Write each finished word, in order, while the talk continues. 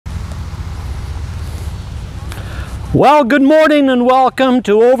Well, good morning and welcome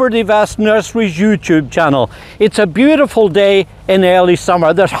to Over the Vast Nursery's YouTube channel. It's a beautiful day in early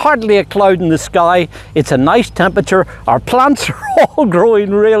summer. There's hardly a cloud in the sky. It's a nice temperature. Our plants are all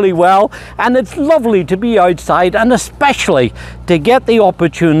growing really well, and it's lovely to be outside, and especially to get the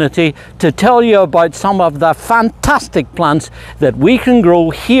opportunity to tell you about some of the fantastic plants that we can grow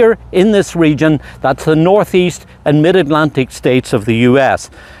here in this region. That's the Northeast and Mid-Atlantic states of the US.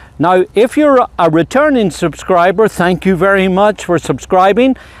 Now, if you're a returning subscriber, thank you very much for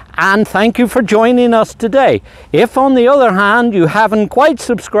subscribing and thank you for joining us today. If, on the other hand, you haven't quite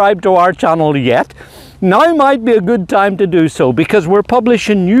subscribed to our channel yet, now might be a good time to do so, because we're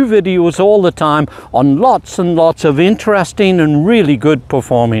publishing new videos all the time on lots and lots of interesting and really good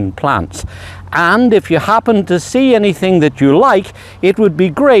performing plants. And if you happen to see anything that you like, it would be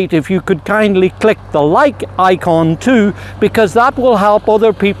great if you could kindly click the like icon too, because that will help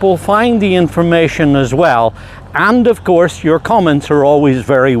other people find the information as well. And of course, your comments are always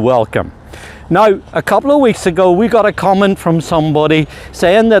very welcome. Now, a couple of weeks ago, we got a comment from somebody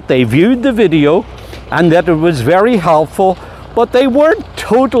saying that they viewed the video and that it was very helpful, but they weren't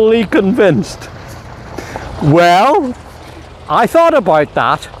totally convinced. Well, I thought about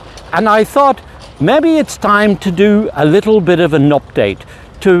that, and I thought maybe it's time to do a little bit of an update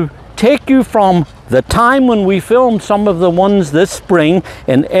to take you from the time when we filmed some of the ones this spring,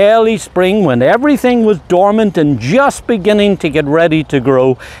 in early spring, when everything was dormant and just beginning to get ready to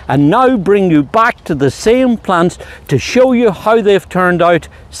grow, and now bring you back to the same plants to show you how they've turned out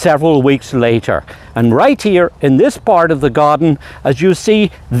several weeks later. And right here in this part of the garden, as you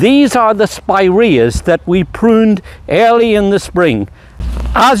see, these are the spiraeas that we pruned early in the spring.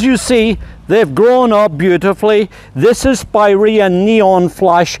 As you see, they've grown up beautifully. This is Spirea Neon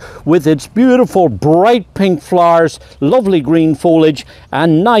Flash with its beautiful bright pink flowers, lovely green foliage,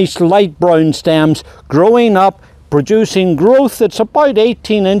 and nice light brown stems growing up, producing growth that's about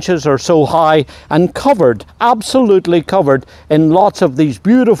 18 inches or so high and covered, absolutely covered in lots of these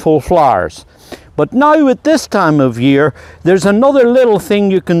beautiful flowers. But now at this time of year, there's another little thing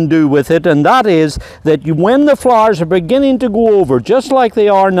you can do with it, and that is that when the flowers are beginning to go over, just like they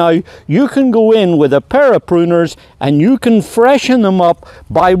are now, you can go in with a pair of pruners and you can freshen them up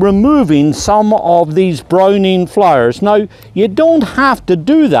by removing some of these browning flowers. Now, you don't have to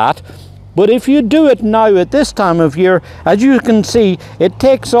do that, but if you do it now at this time of year, as you can see, it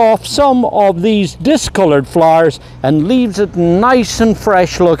takes off some of these discolored flowers and leaves it nice and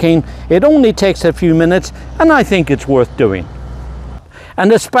fresh looking. It only takes a few minutes, and I think it's worth doing.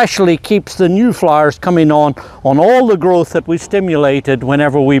 And especially keeps the new flowers coming on all the growth that we stimulated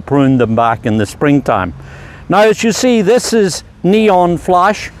whenever we pruned them back in the springtime. Now, as you see, this is Neon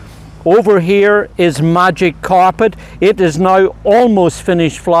Flash. Over here is Magic Carpet. It is now almost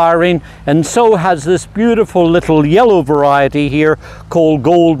finished flowering, and so has this beautiful little yellow variety here called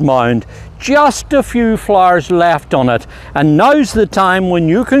Gold Mound. Just a few flowers left on it, and now's the time when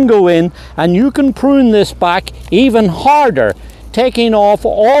you can go in and you can prune this back even harder, taking off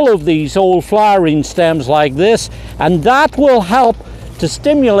all of these old flowering stems like this, and that will help to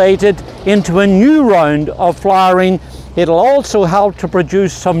stimulate it into a new round of flowering. It'll also help to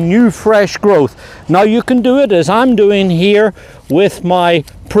produce some new fresh growth. Now, you can do it as I'm doing here with my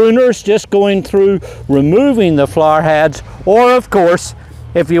pruners, just going through removing the flower heads, or of course,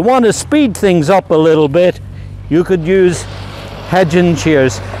 if you want to speed things up a little bit, you could use hedging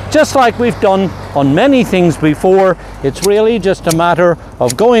shears. Just like we've done on many things before, it's really just a matter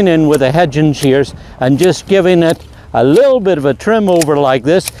of going in with a hedging shears and just giving it a little bit of a trim over like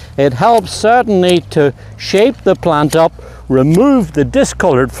this. It helps certainly to shape the plant up, remove the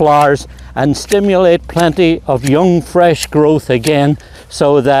discolored flowers, and stimulate plenty of young fresh growth again,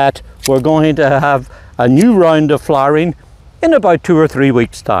 so that we're going to have a new round of flowering in about 2 or 3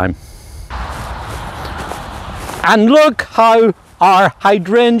 weeks time. And look how our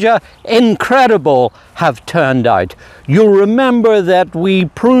hydrangea incredible have turned out. You'll remember that we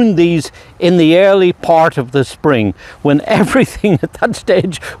pruned these in the early part of the spring, when everything at that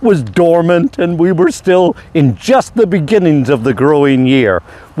stage was dormant and we were still in just the beginnings of the growing year.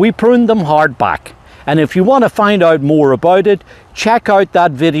 We pruned them hard back. And if you want to find out more about it, check out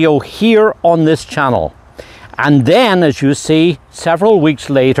that video here on this channel. And then, as you see, several weeks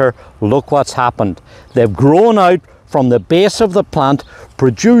later, look what's happened. They've grown out from the base of the plant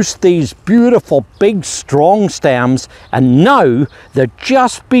produced these beautiful big strong stems, and now they're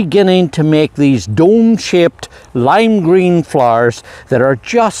just beginning to make these dome shaped lime green flowers that are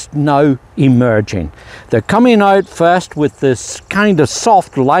just now emerging. They're coming out first with this kind of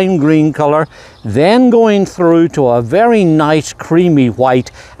soft lime green color, then going through to a very nice creamy white,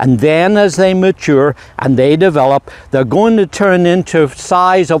 and then as they mature and they develop, they're going to turn into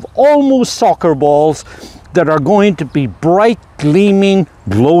size of almost soccer balls that are going to be bright, gleaming,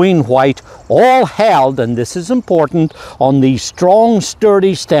 glowing white, all held, and this is important, on these strong,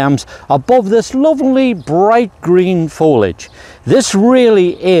 sturdy stems above this lovely bright green foliage. This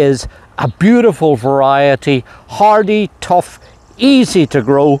really is a beautiful variety, hardy, tough, easy to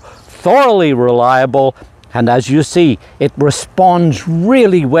grow, thoroughly reliable, and as you see, it responds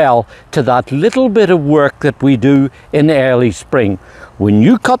really well to that little bit of work that we do in early spring. When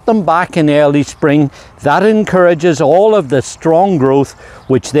you cut them back in early spring, that encourages all of the strong growth,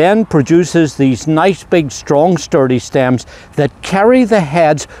 which then produces these nice big strong sturdy stems that carry the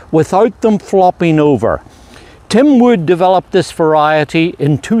heads without them flopping over. Tim Wood developed this variety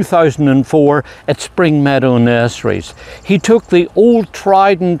in 2004 at Spring Meadow Nurseries. He took the old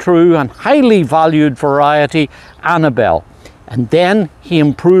tried and true and highly valued variety Annabelle, and then he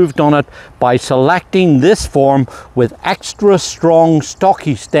improved on it by selecting this form with extra strong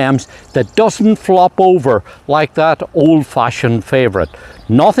stocky stems that doesn't flop over like that old-fashioned favorite.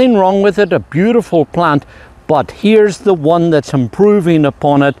 Nothing wrong with it, a beautiful plant, but here's the one that's improving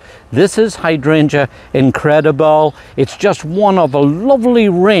upon it. This is Hydrangea Incredible. It's just one of a lovely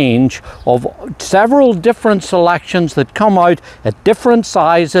range of several different selections that come out at different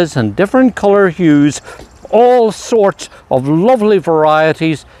sizes and different color hues. All sorts of lovely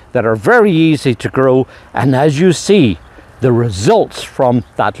varieties that are very easy to grow, and as you see, the results from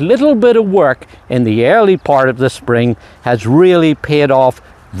that little bit of work in the early part of the spring has really paid off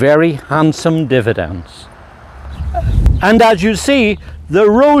very handsome dividends. And as you see, the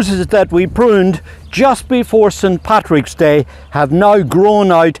roses that we pruned just before St. Patrick's Day have now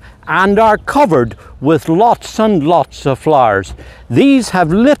grown out and are covered with lots and lots of flowers. These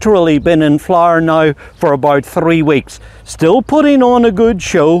have literally been in flower now for about 3 weeks, still putting on a good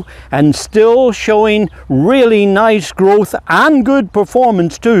show and still showing really nice growth and good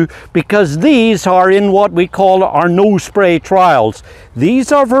performance too, because these are in what we call our no spray trials.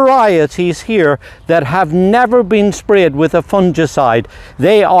 These are varieties here that have never been sprayed with a fungicide.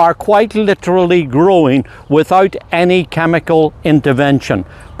 They are quite literally growing without any chemical intervention.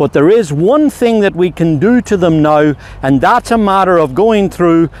 But there is one thing that we can do to them now, and that's a matter of going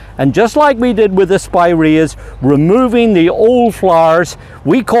through and, just like we did with the spiraeas, removing the old flowers.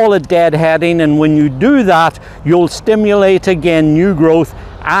 We call it deadheading, and when you do that, you'll stimulate again new growth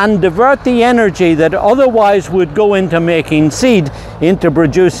and divert the energy that otherwise would go into making seed into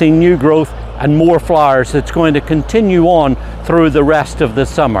producing new growth and more flowers. It's going to continue on through the rest of the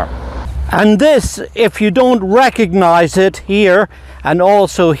summer. And this, if you don't recognize it here and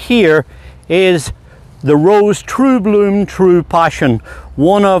also here, is the Rose True Bloom True Passion,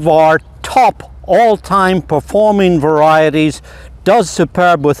 one of our top all-time performing varieties. Does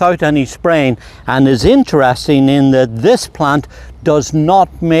superb without any spraying, and is interesting in that this plant does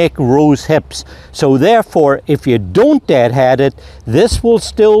not make rose hips. So therefore, if you don't deadhead it, this will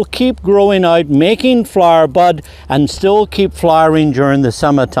still keep growing out, making flower bud, and still keep flowering during the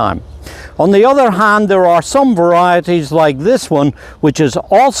summertime. On the other hand, there are some varieties like this one, which is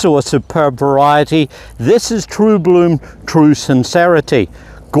also a superb variety. This is True Bloom True Sincerity.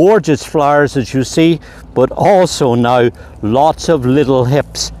 Gorgeous flowers, as you see, but also now lots of little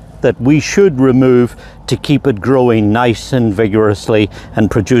hips that we should remove to keep it growing nice and vigorously and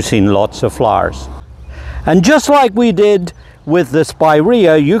producing lots of flowers. And just like we did with the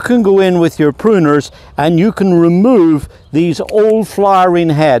spirea, you can go in with your pruners and you can remove these old flowering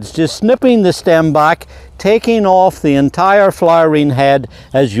heads, just snipping the stem back, taking off the entire flowering head,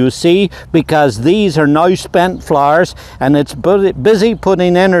 as you see, because these are now spent flowers and it's busy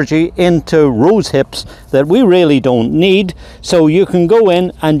putting energy into rose hips that we really don't need. So you can go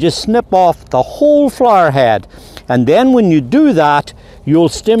in and just snip off the whole flower head, and then when you do that, you'll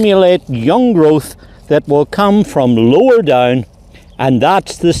stimulate young growth that will come from lower down, and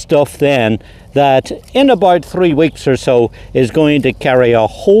that's the stuff then that in about 3 weeks or so is going to carry a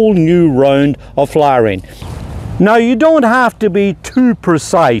whole new round of flowering. Now, you don't have to be too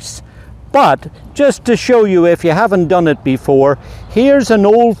precise, but just to show you if you haven't done it before, here's an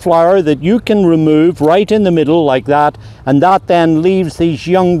old flower that you can remove right in the middle like that, and that then leaves these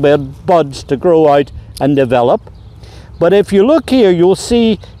young buds to grow out and develop. But if you look here, you'll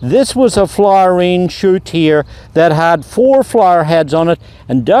see this was a flowering shoot here that had 4 flower heads on it,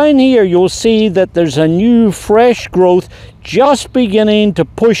 and down here you'll see that there's a new fresh growth just beginning to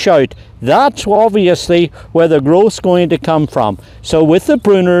push out. That's obviously where the growth's going to come from. So with the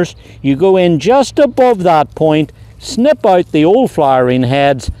pruners, you go in just above that point, snip out the old flowering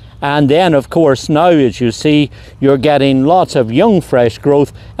heads, and then of course now, as you see, you're getting lots of young fresh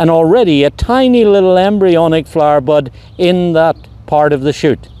growth and already a tiny little embryonic flower bud in that part of the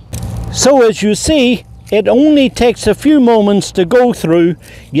shoot. So as you see, it only takes a few moments to go through.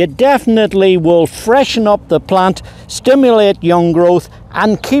 You definitely will freshen up the plant, stimulate young growth,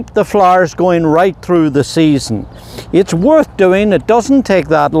 and keep the flowers going right through the season. It's worth doing, it doesn't take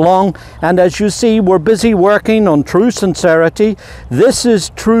that long, and as you see, we're busy working on True Sincerity. This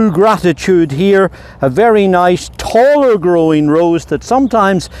is True Gratitude here, a very nice taller growing rose that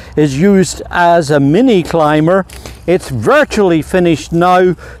sometimes is used as a mini climber. It's virtually finished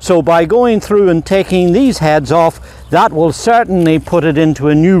now, so by going through and taking these heads off, that will certainly put it into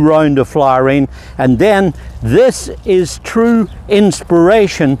a new round of flowering. And then this is True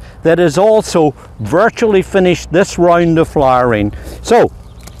Inspiration that is also virtually finished this round of flowering. So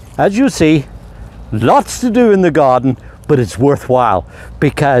as you see, lots to do in the garden, but it's worthwhile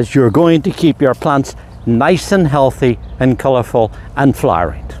because you're going to keep your plants nice and healthy and colourful and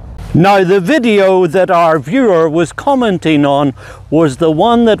flowering. Now, the video that our viewer was commenting on was the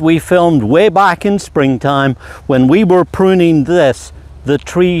one that we filmed way back in springtime when we were pruning this, the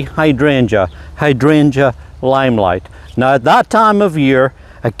tree hydrangea, Hydrangea Limelight. Now, at that time of year,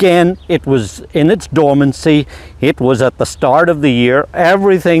 again, it was in its dormancy. It was at the start of the year.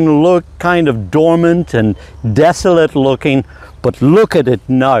 Everything looked kind of dormant and desolate looking, but look at it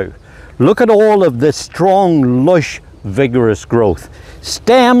now. Look at all of this strong, lush, vigorous growth.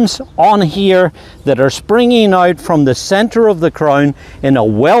 Stems on here that are springing out from the center of the crown in a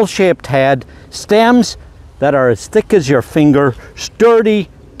well-shaped head. Stems that are as thick as your finger, sturdy,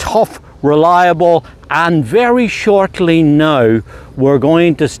 tough, reliable, and very shortly now we're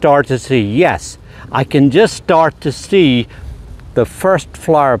going to start to see, yes, I can just start to see the first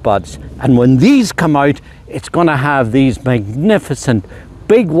flower buds, and when these come out, it's going to have these magnificent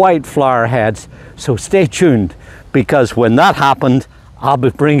big white flower heads. So stay tuned, because when that happened, I'll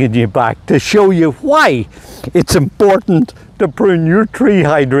be bringing you back to show you why it's important to prune your tree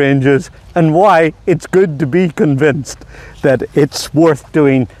hydrangeas and why it's good to be convinced that it's worth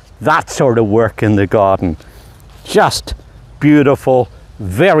doing that sort of work in the garden. Just beautiful,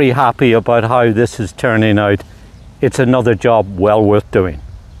 very happy about how this is turning out. It's another job well worth doing.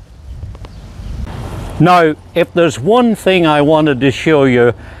 Now, if there's one thing I wanted to show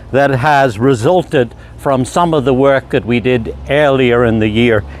you that has resulted from some of the work that we did earlier in the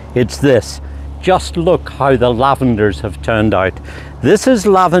year, it's this. Just look how the lavenders have turned out. This is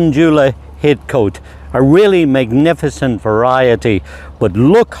Lavendula headcoat, a really magnificent variety, but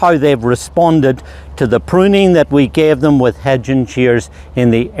look how they've responded to the pruning that we gave them with hedge and shears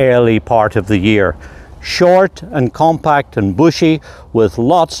in the early part of the year. Short and compact and bushy with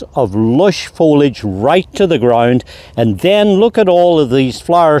lots of lush foliage right to the ground, and then look at all of these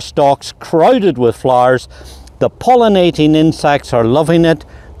flower stalks crowded with flowers. The pollinating insects are loving it.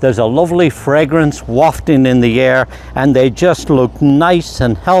 There's a lovely fragrance wafting in the air, and they just look nice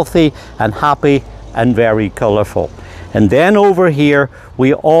and healthy and happy and very colourful. And then over here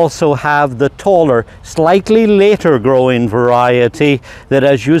we also have the taller, slightly later growing variety that,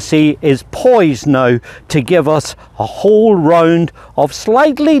 as you see, is poised now to give us a whole round of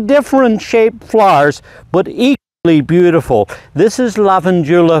slightly different shaped flowers, but equally beautiful. This is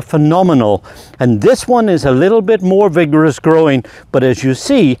Lavendula Phenomenal, and this one is a little bit more vigorous growing, but as you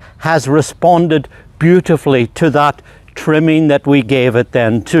see, has responded beautifully to that trimming that we gave it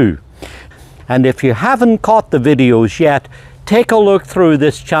then too. And if you haven't caught the videos yet, take a look through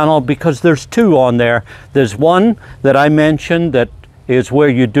this channel, because there's two on there. There's one that I mentioned that is where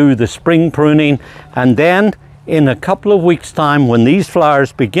you do the spring pruning, and then in a couple of weeks time, when these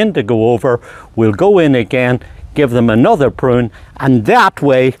flowers begin to go over, we'll go in again, give them another prune, and that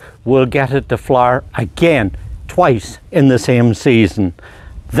way we'll get it to flower again twice in the same season.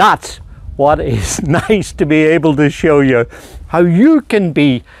 That's what is nice to be able to show you, how you can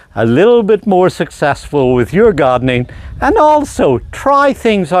be a little bit more successful with your gardening and also try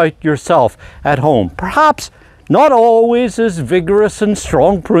things out yourself at home. Perhaps not always as vigorous and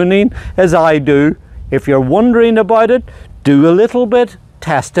strong pruning as I do. If you're wondering about it, do a little bit,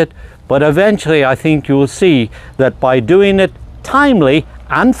 test it, but eventually I think you'll see that by doing it timely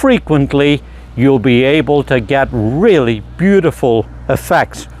and frequently, you'll be able to get really beautiful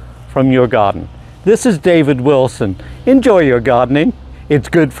effects from your garden. This is David Wilson. Enjoy your gardening. It's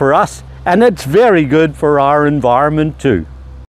good for us and it's very good for our environment too.